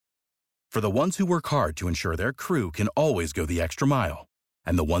For the ones who work hard to ensure their crew can always go the extra mile,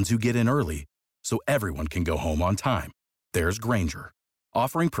 and the ones who get in early so everyone can go home on time, there's Grainger,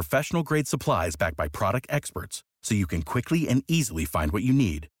 offering professional-grade supplies backed by product experts so you can quickly and easily find what you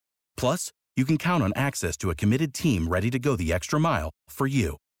need. Plus, you can count on access to a committed team ready to go the extra mile for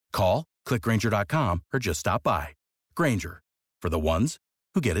you. Call, click Grainger.com, or just stop by. Grainger, for the ones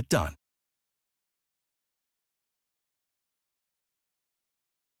who get it done.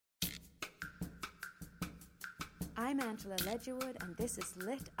 I'm Angela Ledgerwood, and this is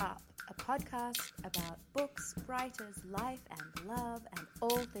Lit Up, a podcast about books, writers, life and love, and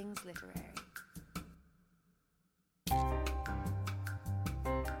all things literary.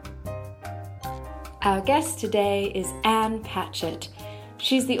 Our guest today is Ann Patchett.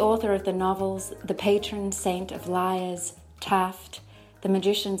 She's the author of the novels The Patron Saint of Liars, Taft, The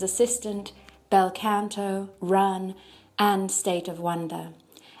Magician's Assistant, Bel Canto, Run, and State of Wonder,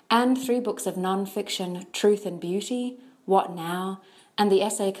 and 3 books of non-fiction, Truth and Beauty, What Now, and the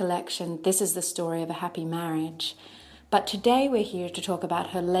essay collection This is the Story of a Happy Marriage. But today we're here to talk about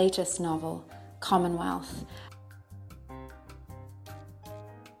her latest novel, Commonwealth.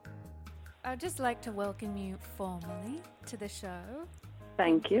 I'd just like to welcome you formally to the show.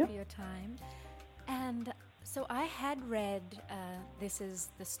 Thank you for your time. And so I had read This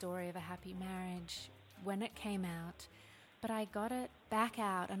is the Story of a Happy Marriage when it came out, but I got it back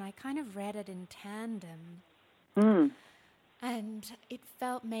out and I kind of read it in tandem. And it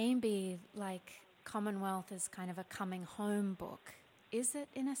felt maybe like Commonwealth is kind of a coming home book. Is it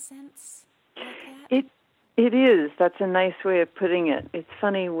in a sense like that? It is. That's a nice way of putting it. It's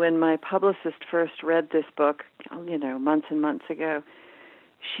funny, when my publicist first read this book, months and months ago,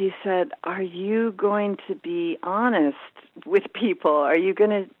 she said, "Are you going to be honest with people? Are you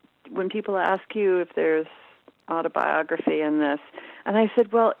going to, when people ask you if there's autobiography in this?" And I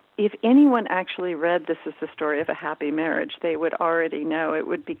said, well, if anyone actually read This is the Story of a Happy Marriage, they would already know. It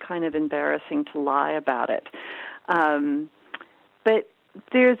would be kind of embarrassing to lie about it. But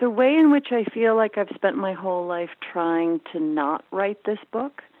there's a way in which I feel like I've spent my whole life trying to not write this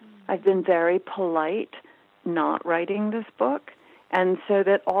book. I've been very polite not writing this book. And so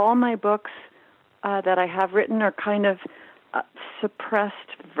that all my books that I have written are kind of suppressed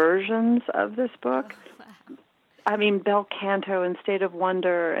versions of this book. I mean, Bel Canto and State of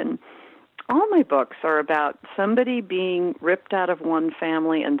Wonder, and all my books are about somebody being ripped out of one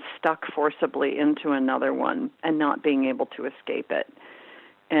family and stuck forcibly into another one and not being able to escape it.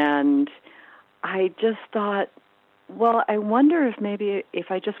 And I just thought, well, I wonder if maybe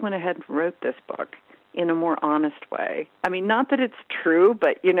if I just went ahead and wrote this book in a more honest way. I mean, not that it's true,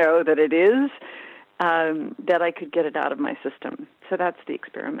 but, that it is, that I could get it out of my system. So that's the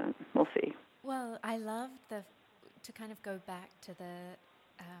experiment. We'll see. Well, I love to kind of go back to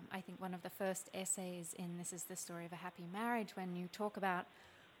I think one of the first essays in This is the Story of a Happy Marriage, when you talk about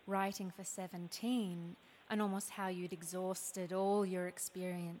writing for 17 and almost how you'd exhausted all your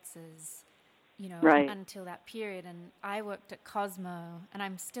experiences, right, until that period. And I worked at Cosmo, and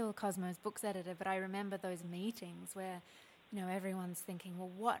I'm still Cosmo's books editor, but I remember those meetings where, everyone's thinking,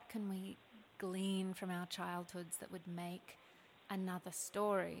 well, what can we glean from our childhoods that would make another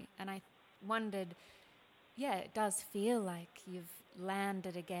story? And I wondered, it does feel like you've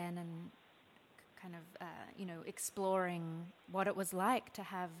landed again and kind of, exploring what it was like to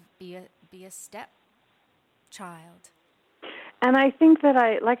be a stepchild. And I think that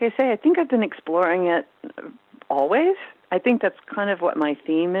I think I've been exploring it always. I think that's kind of what my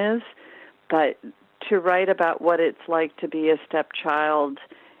theme is. But to write about what it's like to be a stepchild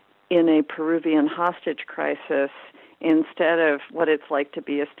in a Peruvian hostage crisis instead of what it's like to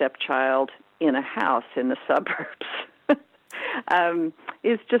be a stepchild in a house in the suburbs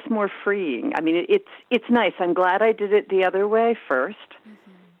is just more freeing. I mean, it's nice. I'm glad I did it the other way first.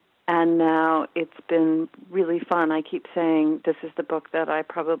 And now it's been really fun. I keep saying this is the book that I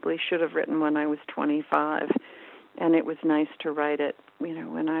probably should have written when I was 25. And it was nice to write it,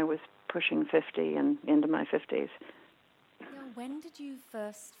 when I was pushing 50 and into my 50s. When did you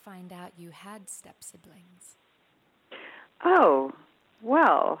first find out you had step-siblings? Oh,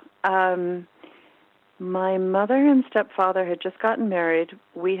 well, my mother and stepfather had just gotten married.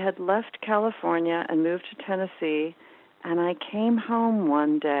 We had left California and moved to Tennessee. And I came home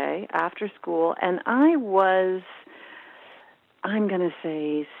one day after school, and I was, I'm going to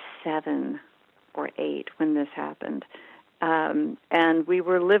say 7 or 8 when this happened. And we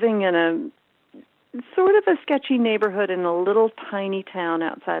were living in a sort of a sketchy neighborhood in a little tiny town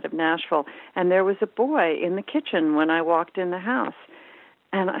outside of Nashville. And there was a boy in the kitchen when I walked in the house.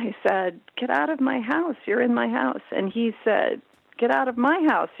 And I said, "Get out of my house. You're in my house." And he said, get out of my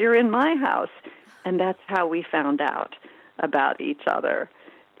house. You're in my house. And that's how we found out about each other.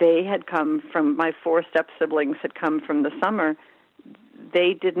 They had come from, my 4 step-siblings had come from the summer.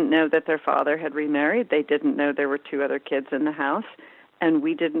 They didn't know that their father had remarried. They didn't know there were 2 other kids in the house. And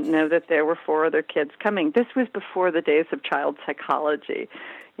we didn't know that there were 4 other kids coming. This was before the days of child psychology,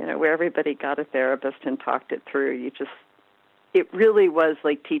 where everybody got a therapist and talked it through. It really was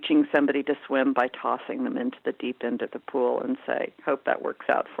like teaching somebody to swim by tossing them into the deep end of the pool and say, hope that works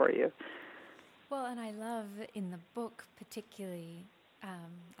out for you. Well, and I love in the book particularly,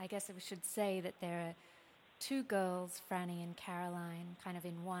 I guess I should say that there are 2 girls, Franny and Caroline, kind of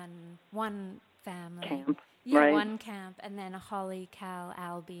in one family. Camp. Yeah, right. One camp, and then Holly, Cal,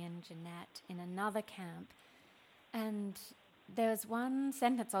 Albie, and Jeanette in another camp. And there's one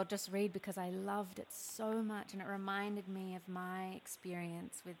sentence I'll just read because I loved it so much, and it reminded me of my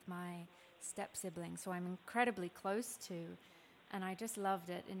experience with my step-siblings, who I'm incredibly close to, and I just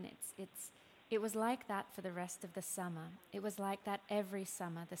loved it. And it was like that for the rest of the summer. It was like that every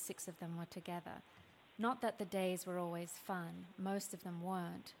summer the 6 of them were together. Not that the days were always fun. Most of them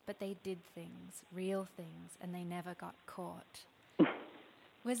weren't, but they did things, real things, and they never got caught.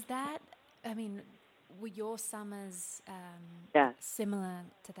 Was that, were your summers similar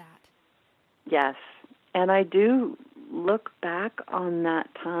to that? Yes. And I do look back on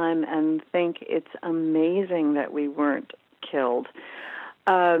that time and think it's amazing that we weren't killed.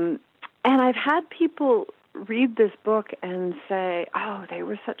 And I've had people read this book and say, oh, they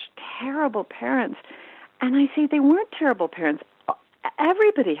were such terrible parents. And I say they weren't terrible parents.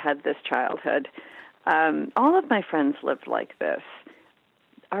 Everybody had this childhood. All of my friends lived like this.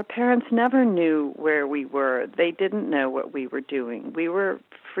 Our parents never knew where we were. They didn't know what we were doing. We were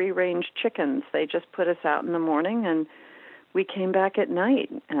free-range chickens. They just put us out in the morning, and we came back at night.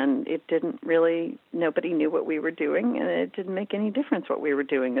 And it didn't really, nobody knew what we were doing, and it didn't make any difference what we were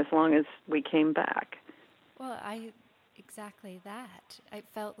doing as long as we came back. Well, exactly that. It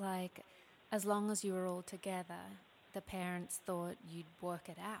felt like as long as you were all together, the parents thought you'd work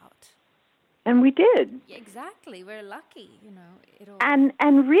it out. And we did. Yeah, exactly. We're lucky,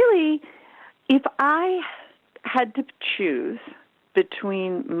 And really, if I had to choose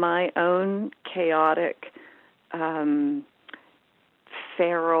between my own chaotic,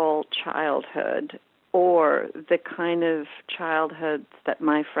 feral childhood or the kind of childhood that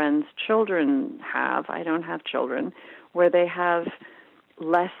my friends' children have, I don't have children, where they have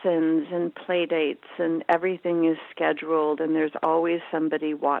lessons and play dates and everything is scheduled and there's always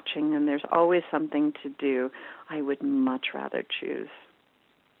somebody watching and there's always something to do, I would much rather choose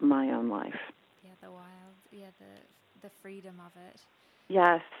my own life. Yeah, the freedom of it.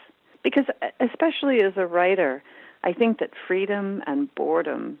 Yes, because especially as a writer, I think that freedom and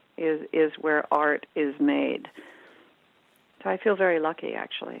boredom is where art is made. So I feel very lucky,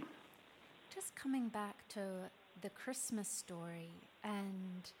 actually. Just coming back to the Christmas story,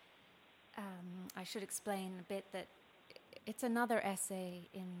 and I should explain a bit that it's another essay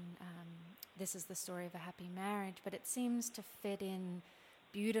in This is the Story of a Happy Marriage, but it seems to fit in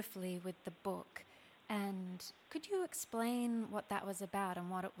beautifully with the book. And could you explain what that was about and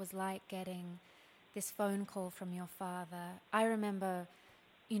what it was like getting this phone call from your father? I remember,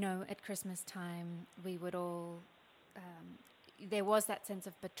 at Christmas time, we would all... there was that sense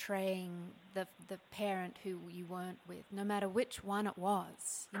of betraying the parent who you weren't with, no matter which one it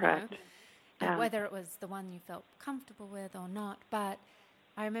was, Correct. Yeah. Whether it was the one you felt comfortable with or not. But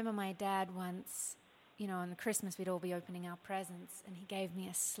I remember my dad once, on Christmas we'd all be opening our presents, and he gave me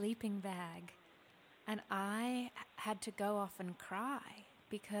a sleeping bag, and I had to go off and cry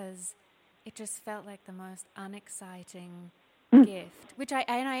because it just felt like the most unexciting gift, which I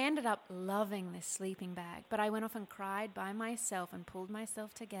ended up loving this sleeping bag, but I went off and cried by myself and pulled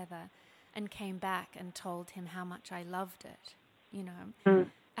myself together and came back and told him how much I loved it,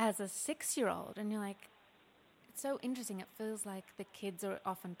 as a 6-year-old. And you're like, it's so interesting. It feels like the kids are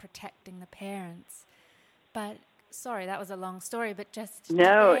often protecting the parents. But sorry, that was a long story, but just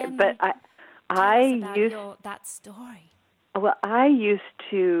no, but I used that story. Well, I used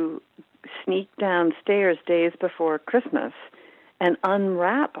to sneak downstairs days before Christmas and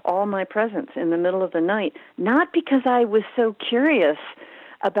unwrap all my presents in the middle of the night, not because I was so curious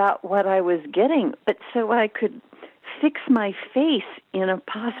about what I was getting, but so I could fix my face in a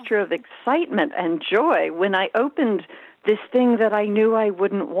posture of excitement and joy when I opened this thing that I knew I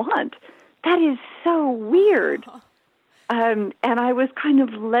wouldn't want. That is so weird. And I was kind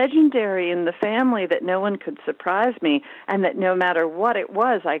of legendary in the family that no one could surprise me and that no matter what it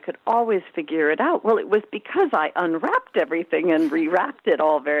was, I could always figure it out. Well, it was because I unwrapped everything and rewrapped it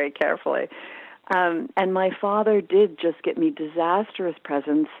all very carefully. And my father did just get me disastrous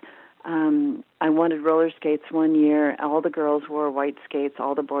presents. I wanted roller skates one year. All the girls wore white skates.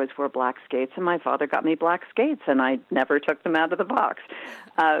 All the boys wore black skates. And my father got me black skates, and I never took them out of the box,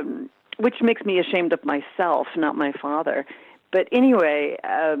 which makes me ashamed of myself, not my father. But anyway,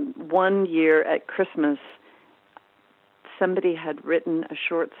 one year at Christmas, somebody had written a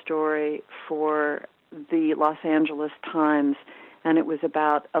short story for the Los Angeles Times, and it was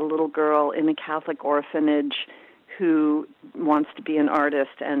about a little girl in a Catholic orphanage who wants to be an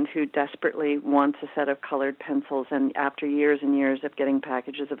artist and who desperately wants a set of colored pencils, and after years and years of getting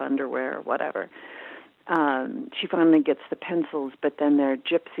packages of underwear or whatever, she finally gets the pencils, but then there are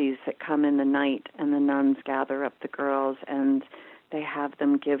gypsies that come in the night, and the nuns gather up the girls, and they have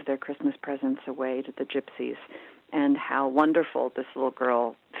them give their Christmas presents away to the gypsies, and how wonderful this little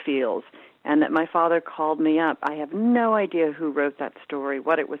girl feels. And that my father called me up. I have no idea who wrote that story,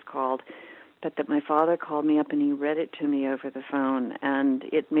 what it was called, but that my father called me up and he read it to me over the phone, and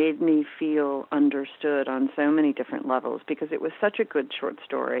it made me feel understood on so many different levels because it was such a good short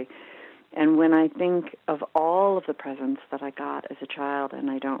story. And when I think of all of the presents that I got as a child and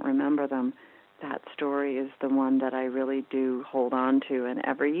I don't remember them, that story is the one that I really do hold on to. And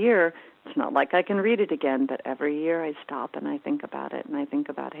every year, it's not like I can read it again, but every year I stop and I think about it, and I think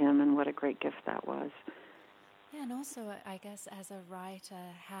about him and what a great gift that was. Yeah, and also, I guess, as a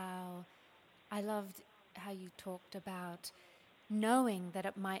writer, how I loved how you talked about knowing that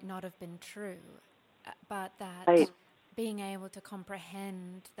it might not have been true, but that being able to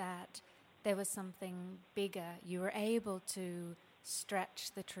comprehend that there was something bigger. You were able to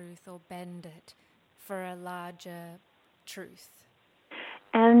stretch the truth or bend it for a larger truth.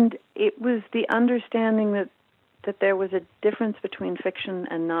 And it was the understanding that there was a difference between fiction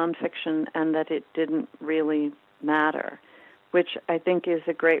and nonfiction, and that it didn't really matter, which I think is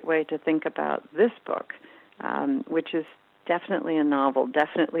a great way to think about this book, which is definitely a novel,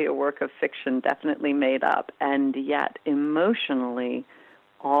 definitely a work of fiction, definitely made up, and yet emotionally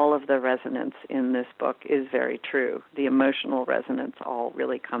all of the resonance in this book is very true. The emotional resonance all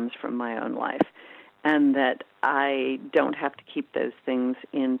really comes from my own life, and that I don't have to keep those things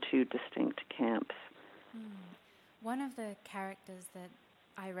into distinct camps. One of the characters that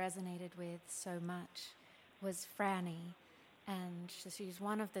I resonated with so much was Franny, and she's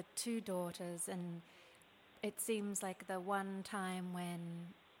one of the two daughters, and it seems like the one time when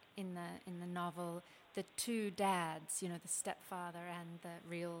in the novel the two dads, the stepfather and the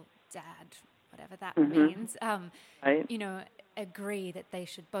real dad, whatever that means, Right. Agree that they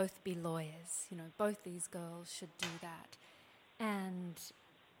should both be lawyers. Both these girls should do that. And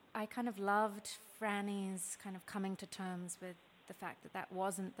I kind of loved Franny's kind of coming to terms with the fact that that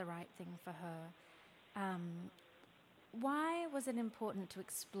wasn't the right thing for her. Why was it important to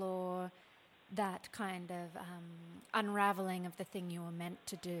explore that kind of unraveling of the thing you were meant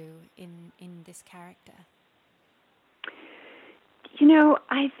to do in this character?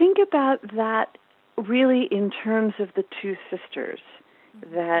 I think about that really in terms of the two sisters,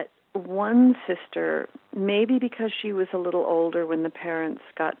 that one sister, maybe because she was a little older when the parents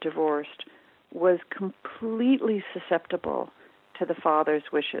got divorced, was completely susceptible to the father's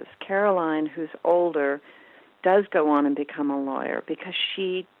wishes. Caroline, who's older, does go on and become a lawyer because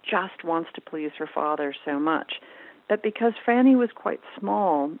she just wants to please her father so much. But because Franny was quite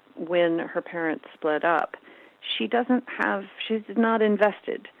small when her parents split up, she's not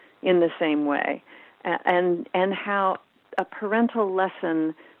invested in the same way. And how a parental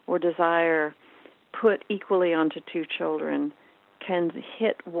lesson or desire put equally onto two children can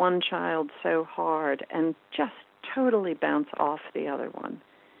hit one child so hard and just totally bounce off the other one,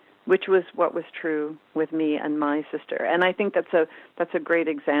 which was what was true with me and my sister. And I think that's a great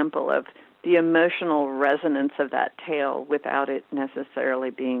example of the emotional resonance of that tale without it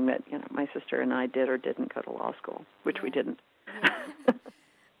necessarily being that, my sister and I did or didn't go to law school, which we didn't. Yeah.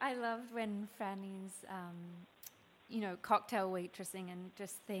 I loved when Franny's, cocktail waitressing and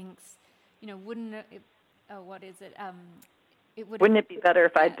just thinks, wouldn't it, wouldn't it be better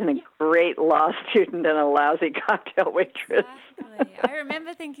if I'd been a great law student and a lousy cocktail waitress? Exactly. I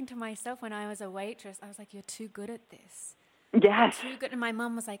remember thinking to myself when I was a waitress, I was like, you're too good at this. Yes. You're too good. And my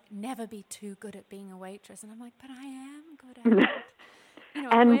mum was like, never be too good at being a waitress. And I'm like, but I am good at it.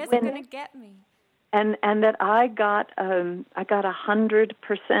 And where's it going to get me? And that I got 100%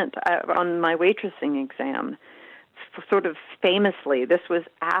 on my waitressing exam, sort of famously. This was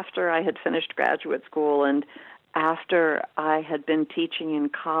after I had finished graduate school and after I had been teaching in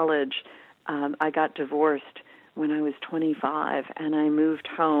college. I got divorced when I was 25, and I moved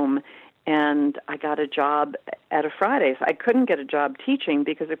home, and I got a job at a Fridays. I couldn't get a job teaching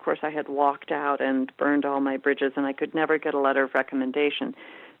because, of course, I had walked out and burned all my bridges, and I could never get a letter of recommendation.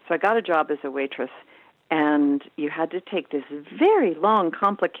 So I got a job as a waitress, and you had to take this very long,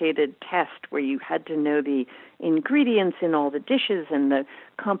 complicated test where you had to know the ingredients in all the dishes and the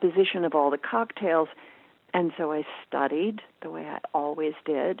composition of all the cocktails. And so I studied the way I always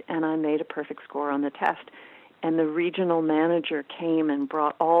did, and I made a perfect score on the test. And the regional manager came and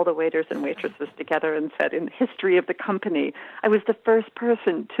brought all the waiters and waitresses together and said, in the history of the company, I was the first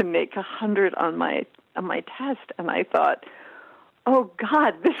person to make 100 on my test. And I thought, oh,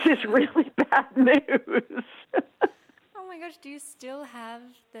 God, this is really bad news. Oh, my gosh, do you still have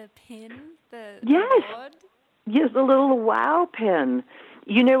the pin, the Yes. award? Yes, the little wow pin.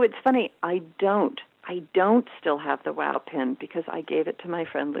 You know, it's funny, I don't still have the wow pin because I gave it to my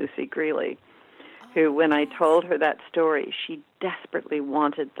friend Lucy Greeley, who, when I told her that story, she desperately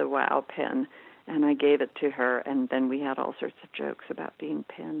wanted the wow pin, and I gave it to her, and then we had all sorts of jokes about being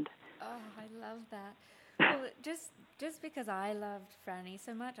pinned. Oh, I love that. Well, just because I loved Franny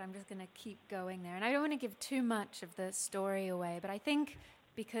so much, I'm just going to keep going there. And I don't want to give too much of the story away, but I think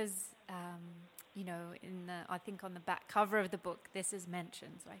because, I think on the back cover of the book, this is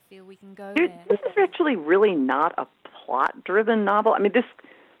mentioned, so I feel we can go there. This is actually really not a plot-driven novel. I mean, this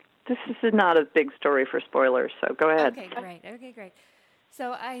is not a big story for spoilers, so go ahead. Okay, great.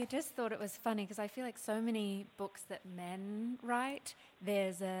 So I just thought it was funny because I feel like so many books that men write,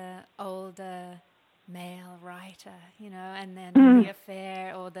 there's a older male writer, and then the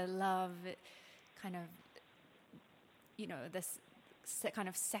affair or the love, kind of, this kind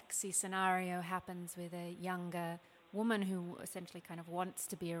of sexy scenario happens with a younger woman who essentially kind of wants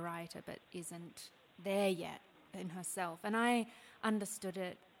to be a writer but isn't there yet in herself. And I understood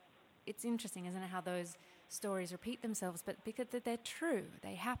it. It's interesting, isn't it, how those stories repeat themselves, but because they're true,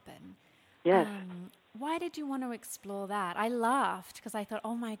 they happen. Yes. Why did you want to explore that? I laughed because I thought,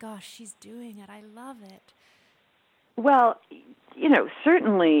 oh my gosh, she's doing it. I love it. Well,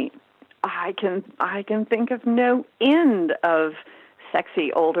 certainly I can think of no end of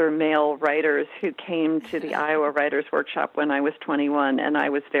sexy older male writers who came to the Iowa Writers Workshop when I was 21, and I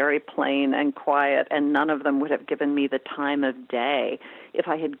was very plain and quiet, and none of them would have given me the time of day. If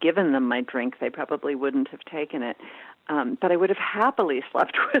I had given them my drink, they probably wouldn't have taken it. But I would have happily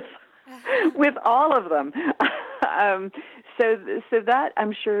slept with all of them. So that,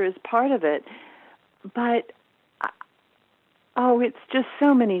 I'm sure, is part of it. But, it's just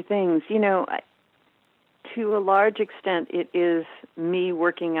so many things. To a large extent, it is me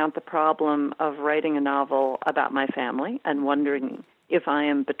working out the problem of writing a novel about my family and wondering if I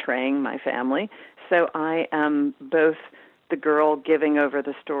am betraying my family. So I am both the girl giving over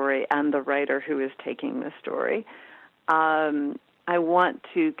the story and the writer who is taking the story. I want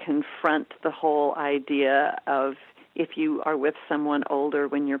to confront the whole idea of if you are with someone older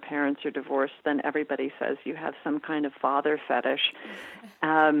when your parents are divorced, then everybody says you have some kind of father fetish,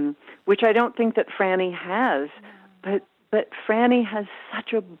 which I don't think that Franny has. But Franny has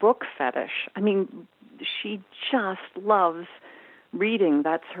such a book fetish. I mean, she just loves reading.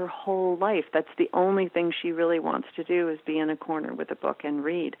 That's her whole life. That's the only thing she really wants to do is be in a corner with a book and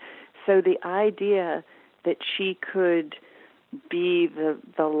read. So the idea that she could be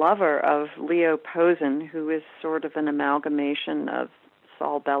the lover of Leo Posen, who is sort of an amalgamation of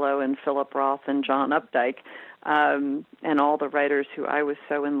Saul Bellow and Philip Roth and John Updike, and all the writers who I was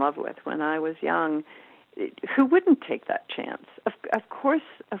so in love with when I was young. Who wouldn't take that chance? Of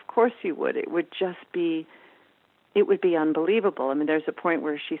course you would. It would be unbelievable. I mean, there's a point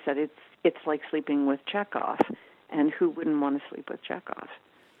where she said it's like sleeping with Chekhov, and who wouldn't want to sleep with Chekhov?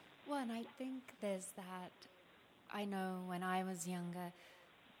 Well, and I think there's that. I know when I was younger,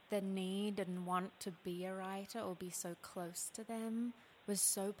 the need and want to be a writer or be so close to them was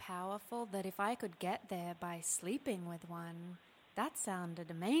so powerful that if I could get there by sleeping with one, that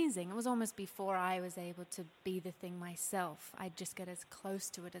sounded amazing. It was almost before I was able to be the thing myself. I'd just get as close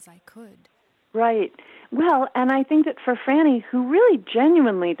to it as I could. Right. Well, and I think that for Franny, who really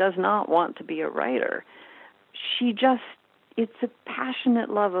genuinely does not want to be a writer, it's a passionate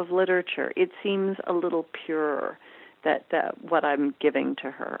love of literature. It seems a little purer, that what I'm giving to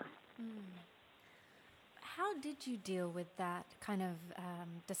her. How did you deal with that kind of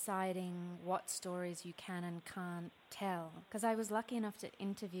deciding what stories you can and can't tell? Because I was lucky enough to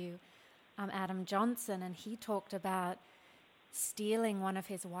interview Adam Johnson, and he talked about stealing one of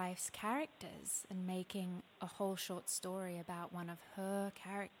his wife's characters and making a whole short story about one of her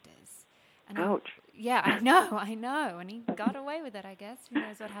characters. And Ouch. I know. And he got away with it, I guess. Who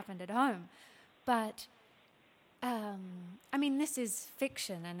knows what happened at home. But, this is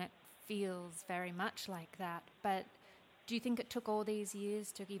fiction, and it feels very much like that. But do you think it took all these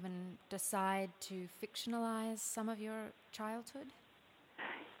years to even decide to fictionalize some of your childhood?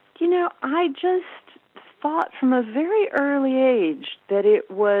 I just thought from a very early age that it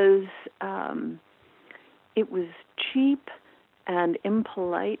was cheap and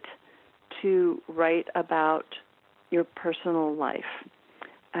impolite to write about your personal life.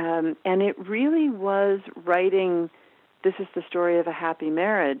 And it really was writing, this is the story of a happy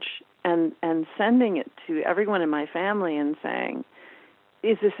marriage, and sending it to everyone in my family and saying,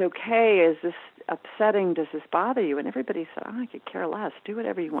 is this okay? Is this upsetting? Does this bother you? And everybody said, I could care less. Do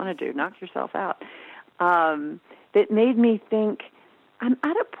whatever you want to do. Knock yourself out. That made me think, I'm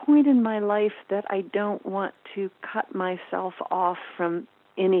at a point in my life that I don't want to cut myself off from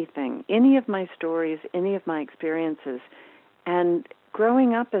anything, any of my stories, any of my experiences. And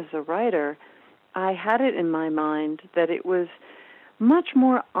growing up as a writer, I had it in my mind that it was much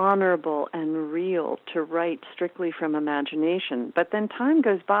more honorable and real to write strictly from imagination. But then time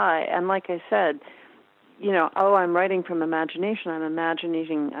goes by, and like I said, I'm writing from imagination. I'm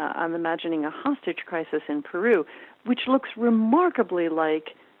imagining a hostage crisis in Peru, which looks remarkably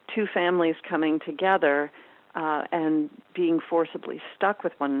like two families coming together and being forcibly stuck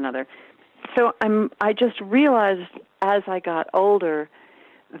with one another. So I just realized as I got older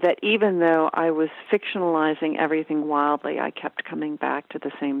that even though I was fictionalizing everything wildly, I kept coming back to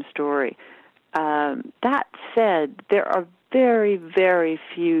the same story. That said, there are very, very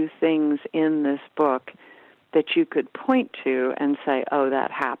few things in this book that you could point to and say, oh,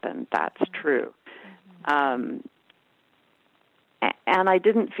 that happened, that's true. And I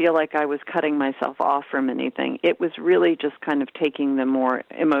didn't feel like I was cutting myself off from anything. It was really just kind of taking the more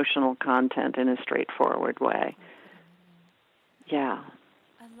emotional content in a straightforward way. Yeah.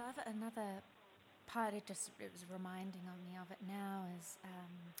 I love another part, it was reminding me of it now, is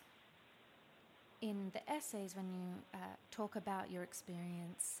in the essays when you talk about your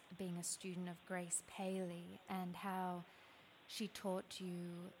experience being a student of Grace Paley and how she taught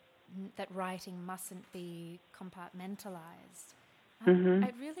you that writing mustn't be compartmentalized.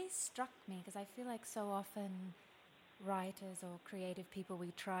 It really struck me because I feel like so often writers or creative people,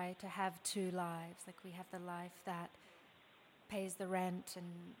 we try to have two lives. Like we have the life that pays the rent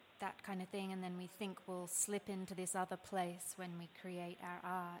and that kind of thing, and then we think we'll slip into this other place when we create our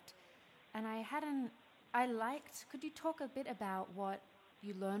art. And could you talk a bit about what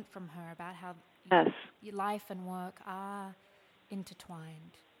you learned from her about how your life and work are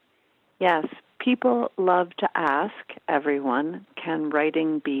intertwined? Yes. People love to ask everyone, can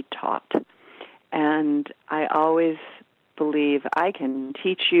writing be taught? And I always believe I can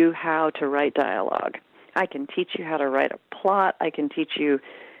teach you how to write dialogue. I can teach you how to write a plot. I can teach you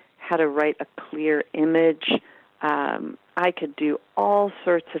how to write a clear image. I could do all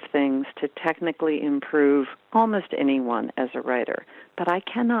sorts of things to technically improve almost anyone as a writer, but I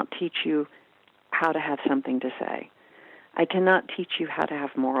cannot teach you how to have something to say. I cannot teach you how to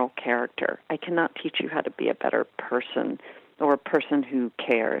have moral character. I cannot teach you how to be a better person or a person who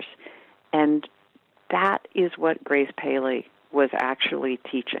cares. And that is what Grace Paley was actually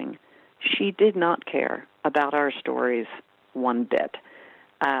teaching. She did not care about our stories one bit.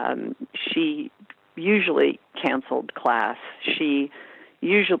 She usually canceled class. She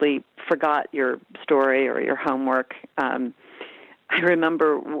usually forgot your story or your homework. I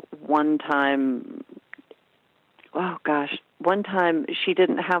remember one time she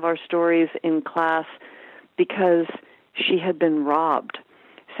didn't have our stories in class because she had been robbed.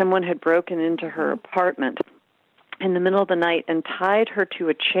 Someone had broken into her apartment in the middle of the night and tied her to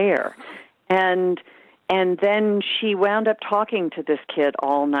a chair. And then she wound up talking to this kid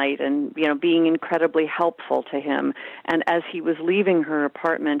all night and, being incredibly helpful to him. And as he was leaving her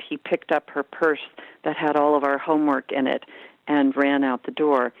apartment, he picked up her purse that had all of our homework in it and ran out the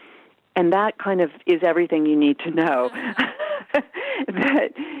door. And that kind of is everything you need to know.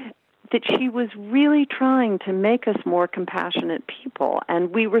 that she was really trying to make us more compassionate people.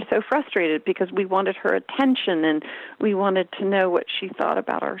 And we were so frustrated because we wanted her attention and we wanted to know what she thought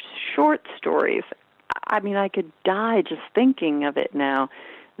about our short stories. I mean, I could die just thinking of it now,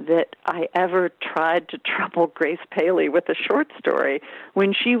 that I ever tried to trouble Grace Paley with a short story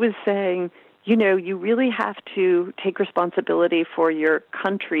when she was saying, you really have to take responsibility for your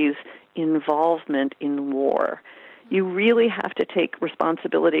country's involvement in war. You really have to take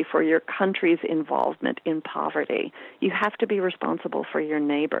responsibility for your country's involvement in poverty. You have to be responsible for your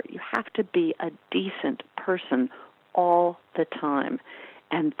neighbor. You have to be a decent person all the time.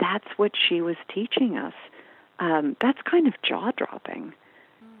 And that's what she was teaching us. That's kind of jaw-dropping.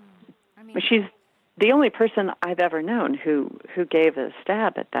 But she's the only person I've ever known who gave a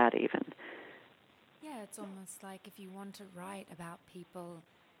stab at that even. Yeah, it's almost like if you want to write about people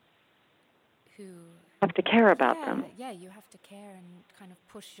who have to care about them. Yeah, you have to care and kind of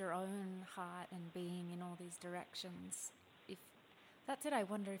push your own heart and being in all these directions. If that's it, I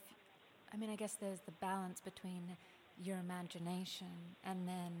wonder if, I guess there's the balance between your imagination and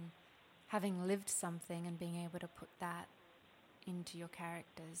then having lived something and being able to put that into your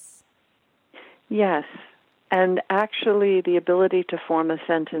characters. Yes, and actually the ability to form a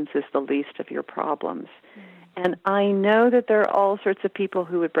sentence is the least of your problems. And I know that there are all sorts of people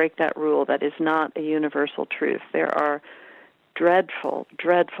who would break that rule. That is not a universal truth. There are dreadful,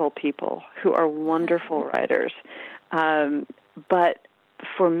 dreadful people who are wonderful writers. But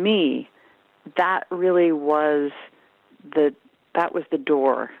for me, that really was the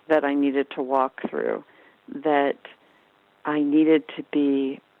door that I needed to walk through, that I needed to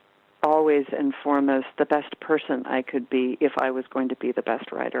be always and foremost the best person I could be if I was going to be the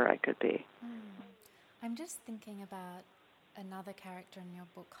best writer I could be. I'm just thinking about another character in your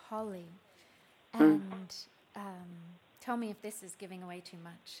book, Holly, and tell me if this is giving away too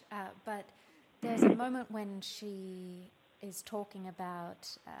much, but there's a moment when she is talking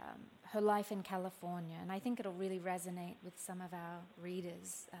about her life in California, and I think it'll really resonate with some of our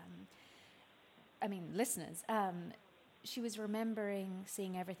readers, listeners. She was remembering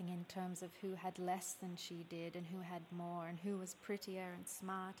seeing everything in terms of who had less than she did and who had more and who was prettier and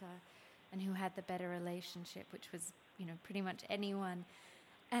smarter and who had the better relationship, which was, pretty much anyone.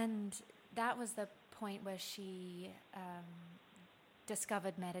 And that was the point where she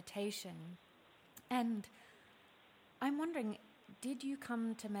discovered meditation. And I'm wondering, did you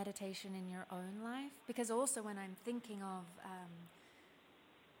come to meditation in your own life? Because also when I'm thinking of,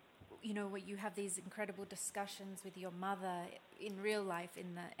 where you have these incredible discussions with your mother in real life,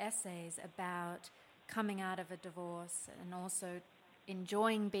 in the essays, about coming out of a divorce and also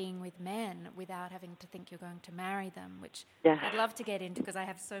enjoying being with men without having to think you're going to marry them, which I'd love to get into because I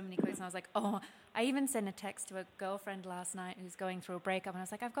have so many questions. I was like, I even sent a text to a girlfriend last night who's going through a breakup, and I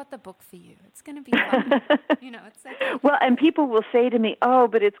was like, I've got the book for you. It's going to be fun. It's like... Well, and people will say to me,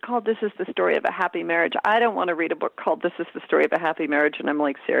 but it's called This is the Story of a Happy Marriage. I don't want to read a book called This is the Story of a Happy Marriage. And I'm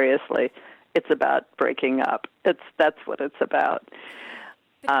like, seriously, it's about breaking up. That's what it's about.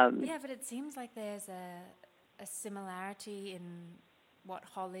 But, but it seems like there's a similarity in what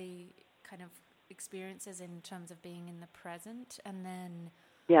Holly kind of experiences in terms of being in the present, and then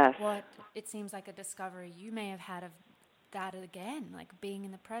what it seems like a discovery you may have had of that again, like being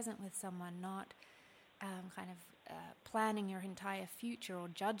in the present with someone, not planning your entire future or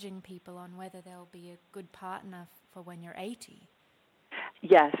judging people on whether they'll be a good partner for when you're 80.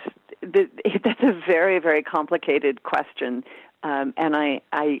 Yes, that's a very, very complicated question. And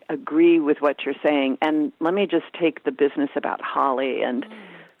I agree with what you're saying. And let me just take the business about Holly and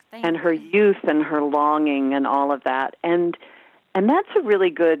her youth and her longing and all of that. And that's a really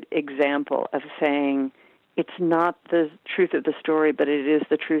good example of saying it's not the truth of the story, but it is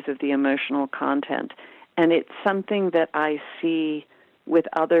the truth of the emotional content. And it's something that I see with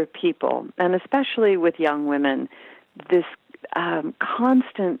other people, and especially with young women, this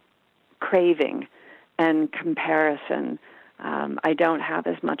constant craving and comparison. I don't have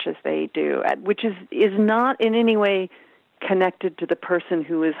as much as they do, which is not in any way connected to the person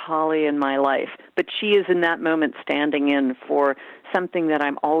who is Holly in my life. But she is in that moment standing in for something that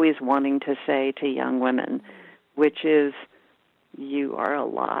I'm always wanting to say to young women, which is, you are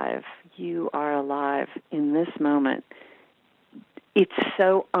alive. You are alive in this moment. It's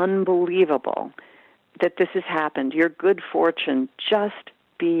so unbelievable that this has happened. Your good fortune just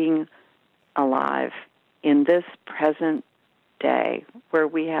being alive in this present day where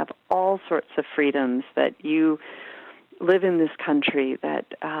we have all sorts of freedoms, that you live in this country, that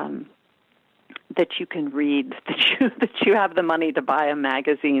you can read, that you have the money to buy a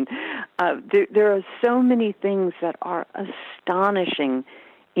magazine. There are so many things that are astonishing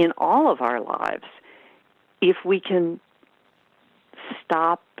in all of our lives if we can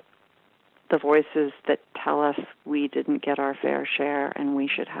stop the voices that tell us we didn't get our fair share and we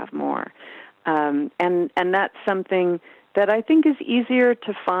should have more. And that's something that I think is easier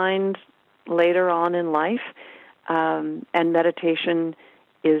to find later on in life. And meditation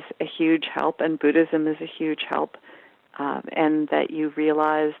is a huge help, and Buddhism is a huge help. And that you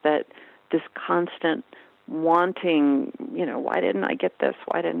realize that this constant wanting, why didn't I get this?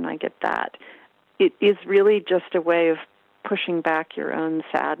 Why didn't I get that? It is really just a way of pushing back your own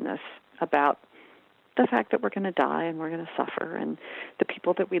sadness about the fact that we're going to die and we're going to suffer, and the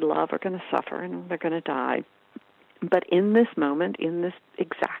people that we love are going to suffer and they're going to die. But in this moment, in this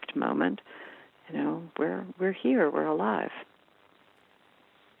exact moment, we're here, we're alive.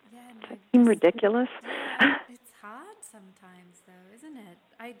 Yeah, Does that seem ridiculous? Yeah, it's hard sometimes, though, isn't it?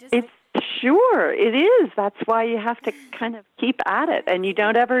 Sure, it is. That's why you have to kind of keep at it, and you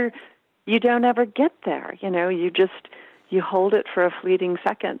don't ever get there. You hold it for a fleeting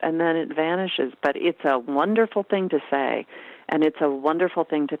second, and then it vanishes. But it's a wonderful thing to say, and it's a wonderful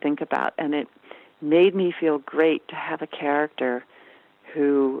thing to think about, and it made me feel great to have a character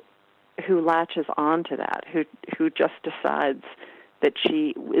who latches on to that, who just decides that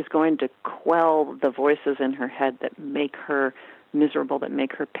she is going to quell the voices in her head that make her miserable, that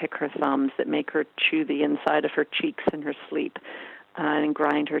make her pick her thumbs, that make her chew the inside of her cheeks in her sleep, and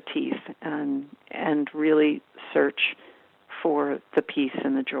grind her teeth, and really search for the peace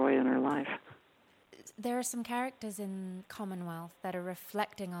and the joy in her life. There are some characters in Commonwealth that are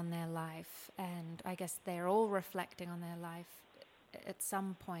reflecting on their life, and I guess they're all reflecting on their life at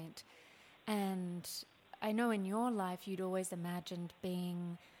some point. And I know in your life you'd always imagined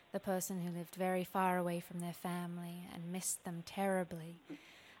being the person who lived very far away from their family and missed them terribly.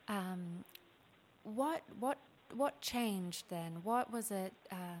 What changed then? What was it?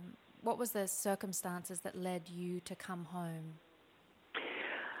 What was the circumstances that led you to come home?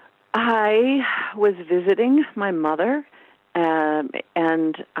 I was visiting my mother,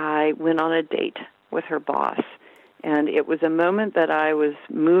 and I went on a date with her boss. And it was a moment that I was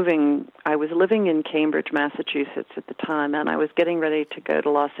moving. I was living in Cambridge, Massachusetts at the time, and I was getting ready to go to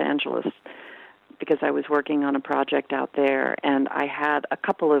Los Angeles because I was working on a project out there, and I had a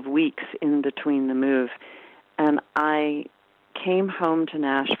couple of weeks in between the move. And I came home to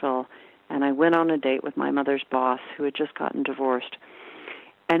Nashville, and I went on a date with my mother's boss, who had just gotten divorced.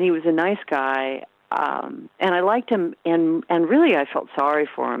 And he was a nice guy, and I liked him, and really I felt sorry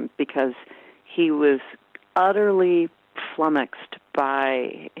for him because he was utterly flummoxed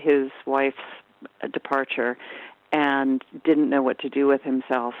by his wife's departure and didn't know what to do with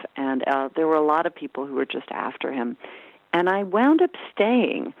himself. And there were a lot of people who were just after him. And I wound up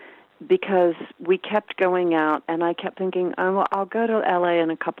staying because we kept going out, and I kept thinking, oh, well, I'll go to L.A.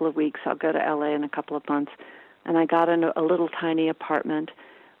 in a couple of weeks. I'll go to L.A. in a couple of months. And I got in a little tiny apartment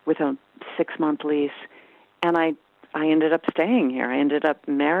with a 6-month lease, and I ended up staying here. I ended up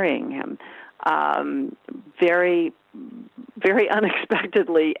marrying him. Very, very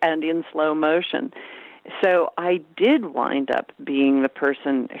unexpectedly and in slow motion. So I did wind up being the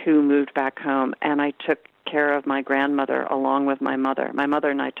person who moved back home, and I took care of my grandmother along with my mother. My mother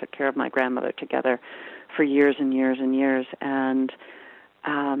and I took care of my grandmother together for years and years and years. And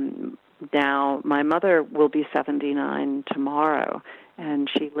now my mother will be 79 tomorrow, and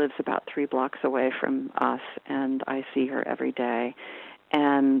she lives about 3 blocks away from us, and I see her every day.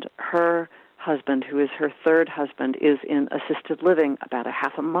 And her husband, who is her third husband, is in assisted living about a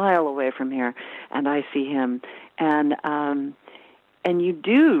half a mile away from here, and I see him. And you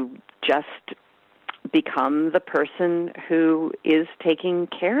do just become the person who is taking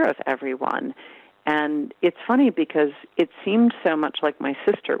care of everyone. And it's funny because it seemed so much like my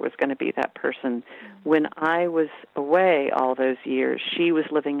sister was going to be that person. When I was away all those years, she was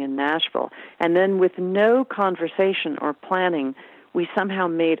living in Nashville. And then with no conversation or planning, we somehow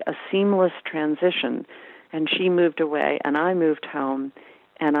made a seamless transition, and she moved away, and I moved home,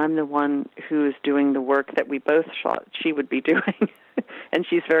 and I'm the one who is doing the work that we both thought she would be doing, and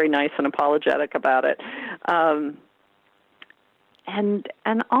she's very nice and apologetic about it. And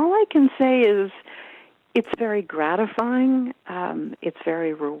all I can say is it's very gratifying, it's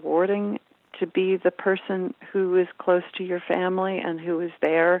very rewarding to be the person who is close to your family and who is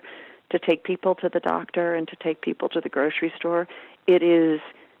there to take people to the doctor and to take people to the grocery store. It is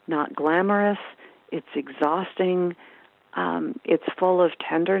not glamorous. It's exhausting. It's full of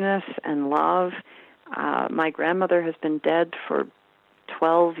tenderness and love. My grandmother has been dead for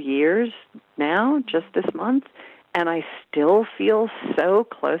 12 years now, just this month, and I still feel so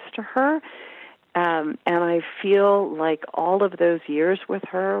close to her. And I feel like all of those years with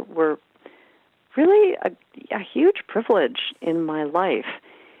her were really a huge privilege in my life.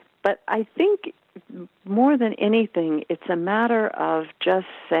 But I think more than anything, it's a matter of just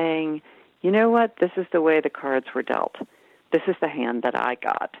saying, you know what, this is the way the cards were dealt. This is the hand that I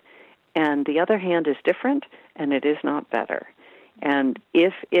got. And the other hand is different, and it is not better. And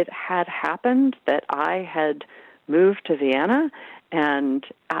if it had happened that I had moved to Vienna and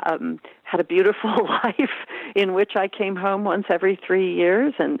had a beautiful life in which I came home once every 3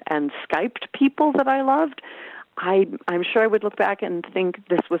 years and Skyped people that I loved, I'm sure I would look back and think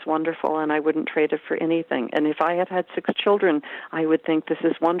this was wonderful, and I wouldn't trade it for anything. And if I had had 6 children, I would think this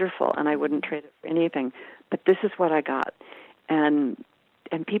is wonderful, and I wouldn't trade it for anything. But this is what I got. And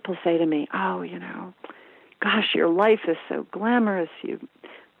and people say to me, oh, gosh, your life is so glamorous. You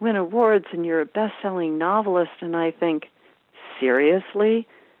win awards and you're a best-selling novelist. And I think, seriously?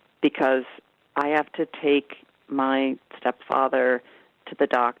 Because I have to take my stepfather to the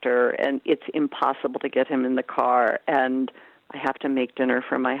doctor, and it's impossible to get him in the car, and I have to make dinner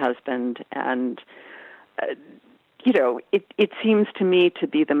for my husband, and, it seems to me to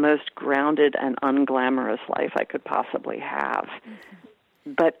be the most grounded and unglamorous life I could possibly have.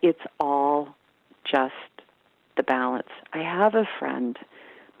 Mm-hmm. But it's all just the balance. I have a friend,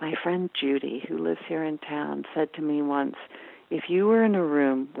 my friend Judy, who lives here in town, said to me once, if you were in a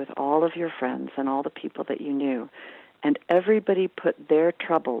room with all of your friends and all the people that you knew, and everybody put their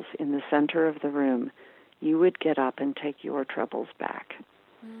troubles in the center of the room, you would get up and take your troubles back.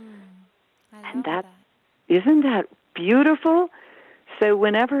 I love that. Isn't that beautiful? So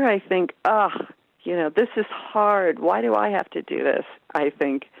whenever I think, this is hard, why do I have to do this? I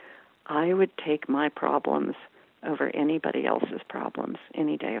think I would take my problems over anybody else's problems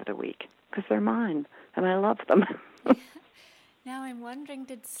any day of the week, because they're mine, and I love them. Now I'm wondering,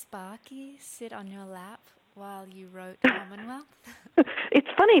 did Sparky sit on your lap while you wrote Commonwealth? It's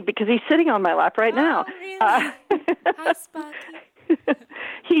funny because he's sitting on my lap right now. Really? Hi, Sparky.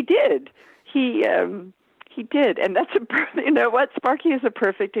 He did. He did, and that's Sparky is a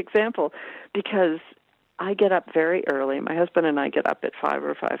perfect example because I get up very early. My husband and I get up at 5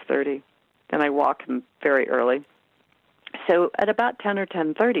 or 5:30, and I walk him very early. So at about 10 or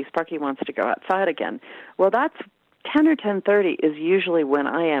 10:30, Sparky wants to go outside again. Well, that's 10 or 10:30 is usually when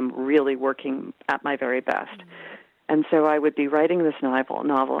I am really working at my very best. Mm-hmm. And so I would be writing this novel,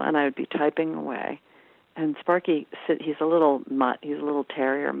 and I would be typing away. And Sparky, he's a little mutt. He's a little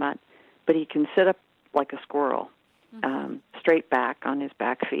terrier mutt, but he can sit up like a squirrel, straight back on his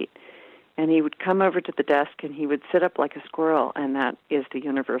back feet. And he would come over to the desk, and he would sit up like a squirrel, and that is the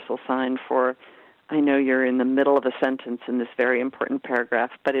universal sign for, I know you're in the middle of a sentence in this very important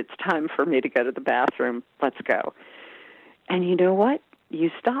paragraph, but it's time for me to go to the bathroom. Let's go. And you know what?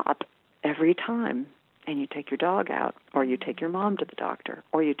 You stop every time, and you take your dog out, or you take your mom to the doctor,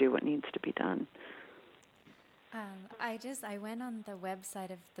 or you do what needs to be done. I went on the website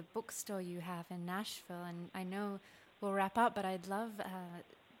of the bookstore you have in Nashville, and I know we'll wrap up, but I'd love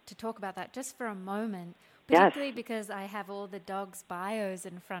to talk about that just for a moment, particularly because I have all the dogs' bios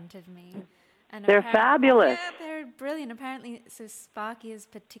in front of me. And they're fabulous. Yeah, they're brilliant. Apparently, so Sparky is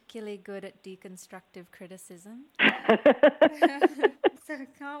particularly good at deconstructive criticism. So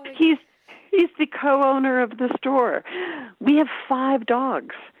can't wait. He's the co-owner of the store. We have 5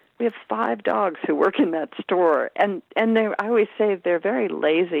 dogs. We have 5 dogs who work in that store, and I always say they're very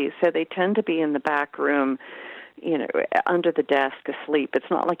lazy, so they tend to be in the back room, under the desk asleep.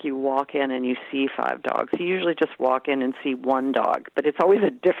 It's not like you walk in and you see 5 dogs. You usually just walk in and see one dog, but it's always a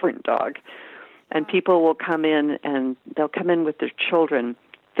different dog. And people will come in, and they'll come in with their children.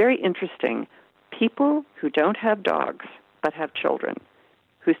 Very interesting. People who don't have dogs but have children,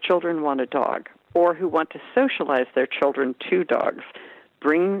 whose children want a dog, or who want to socialize their children to dogs,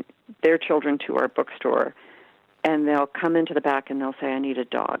 bring their children to our bookstore, and they'll come into the back and they'll say, I need a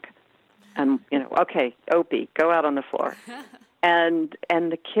dog. And, okay, Opie, go out on the floor. And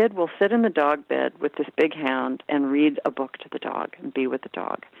the kid will sit in the dog bed with this big hound and read a book to the dog and be with the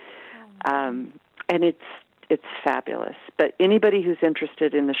dog. And it's fabulous. But anybody who's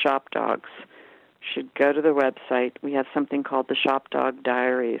interested in the shop dogs should go to the website. We have something called the Shop Dog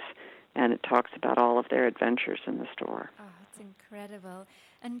Diaries, and it talks about all of their adventures in the store. Oh, it's incredible.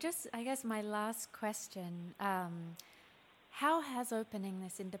 And just, I guess, my last question, how has opening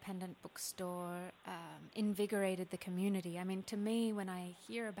this independent bookstore invigorated the community? I mean, to me, when I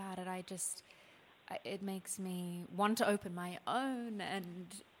hear about it, it makes me want to open my own. And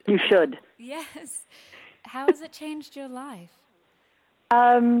you should. Yes. How has it changed your life?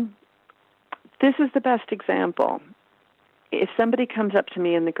 This is the best example. If somebody comes up to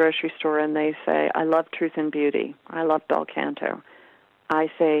me in the grocery store and they say, I love Truth and Beauty, I love Bel Canto, I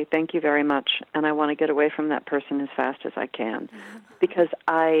say, thank you very much, and I want to get away from that person as fast as I can. Because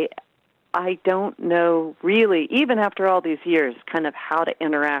I don't know really, even after all these years, kind of how to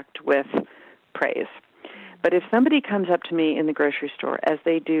interact with praise. But if somebody comes up to me in the grocery store, as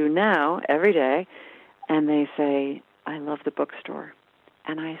they do now, every day, and they say, I love the bookstore,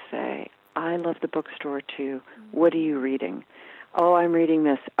 and I say, I love the bookstore too. What are you reading? Oh, I'm reading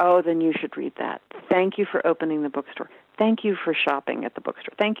this. Oh, then you should read that. Thank you for opening the bookstore. Thank you for shopping at the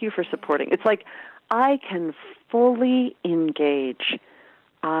bookstore. Thank you for supporting. It's like I can fully engage.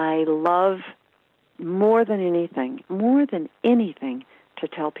 I love more than anything, to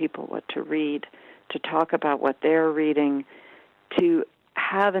tell people what to read, to talk about what they're reading, to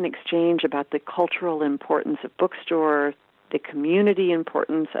have an exchange about the cultural importance of bookstore, the community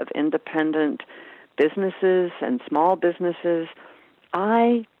importance of independent businesses and small businesses.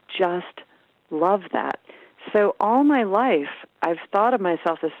 I just love that. So all my life, I've thought of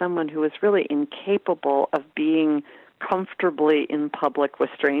myself as someone who is really incapable of being comfortably in public with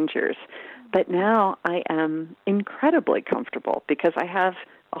strangers. But now I am incredibly comfortable because I have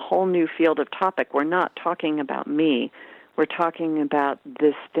a whole new field of topic. We're not talking about me. We're talking about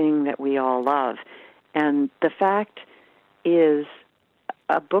this thing that we all love. And the fact is,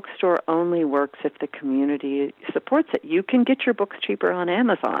 a bookstore only works if the community supports it. You can get your books cheaper on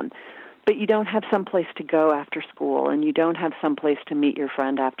Amazon, but you don't have some place to go after school, and you don't have some place to meet your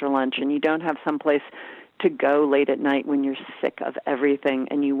friend after lunch, and you don't have some place to go late at night when you're sick of everything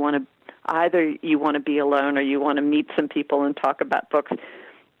and you want to either you want to be alone or you want to meet some people and talk about books.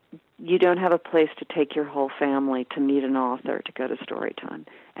 You don't have a place to take your whole family to meet an author, to go to story time.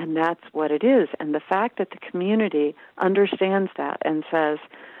 And that's what it is. And the fact that the community understands that and says,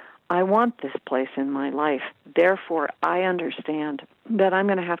 I want this place in my life, therefore I understand that I'm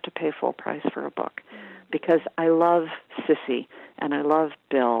going to have to pay full price for a book because I love Sissy and I love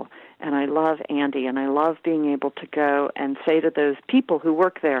Bill and I love Andy and I love being able to go and say to those people who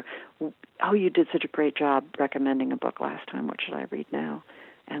work there, oh, you did such a great job recommending a book last time. What should I read now?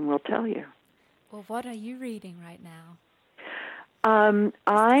 And we'll tell you. Well, what are you reading right now?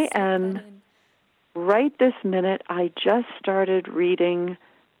 I am, right this minute, I just started reading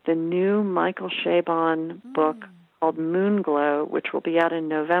the new Michael Chabon book called Moonglow, which will be out in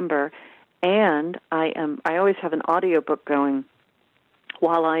November. And I always have an audiobook going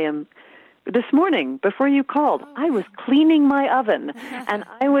while I am. This morning, before you called, I was cleaning my oven, and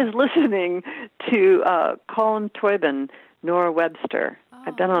I was listening to Colm Toibin, Nora Webster.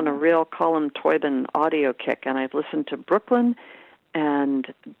 I've been on a real Colm Toibin audio kick, and I've listened to Brooklyn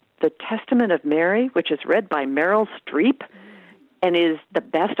and The Testament of Mary, which is read by Meryl Streep and is the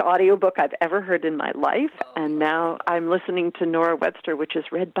best audiobook I've ever heard in my life. And now I'm listening to Nora Webster, which is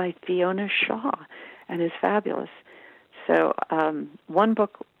read by Fiona Shaw and is fabulous. So one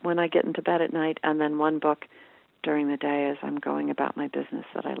book when I get into bed at night, and then one book during the day as I'm going about my business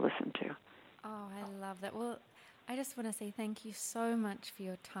that I listen to. Oh, I love that. Well, I just want to say thank you so much for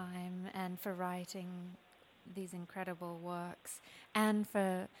your time and for writing these incredible works and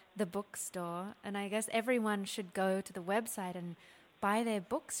for the bookstore. And I guess everyone should go to the website and buy their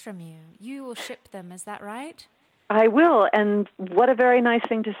books from you. You will ship them, is that right? I will, and what a very nice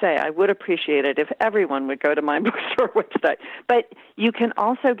thing to say. I would appreciate it if everyone would go to my bookstore website. But you can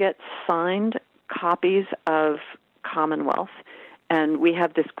also get signed copies of Commonwealth, and we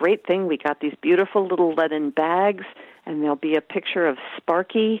have this great thing. We got these beautiful little leaden bags, and there'll be a picture of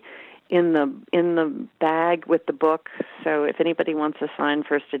Sparky in the bag with the book. So if anybody wants a signed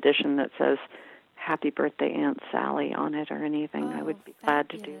first edition that says Happy Birthday Aunt Sally on it or anything, I would be glad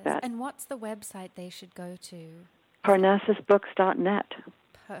to do that. And what's the website they should go to? Parnassusbooks.net.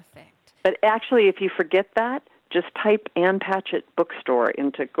 Perfect. But actually, if you forget that, just type Ann Patchett bookstore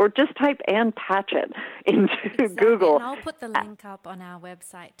or just type Ann Patchett into Google. And I'll put the link up on our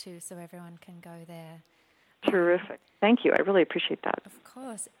website too, so everyone can go there. Terrific. Thank you. I really appreciate that. Of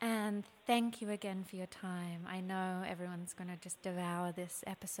course. And thank you again for your time. I know everyone's going to just devour this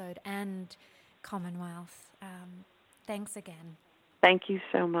episode and Commonwealth. Thanks again. Thank you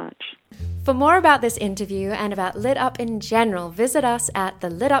so much. For more about this interview and about Lit Up in general, visit us at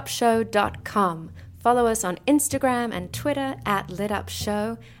thelitupshow.com. Follow us on Instagram and Twitter at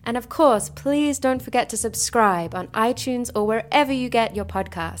LitUpShow. And of course, please don't forget to subscribe on iTunes or wherever you get your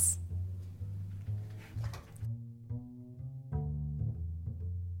podcasts.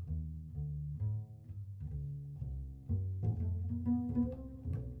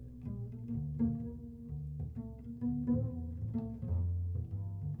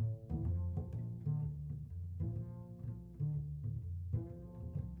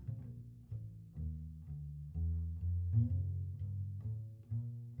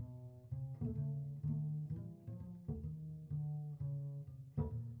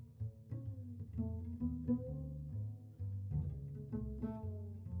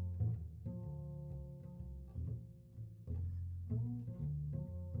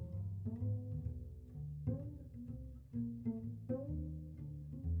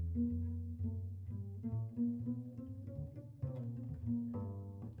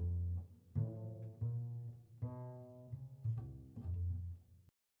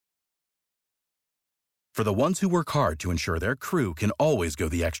 For the ones who work hard to ensure their crew can always go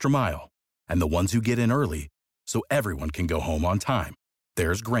the extra mile, and the ones who get in early so everyone can go home on time,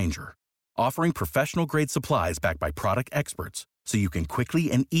 there's Grainger, offering professional-grade supplies backed by product experts so you can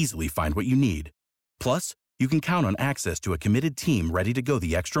quickly and easily find what you need. Plus, you can count on access to a committed team ready to go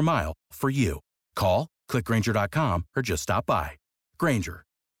the extra mile for you. Call, click Grainger.com, or just stop by. Grainger,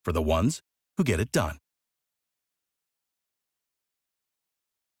 for the ones who get it done.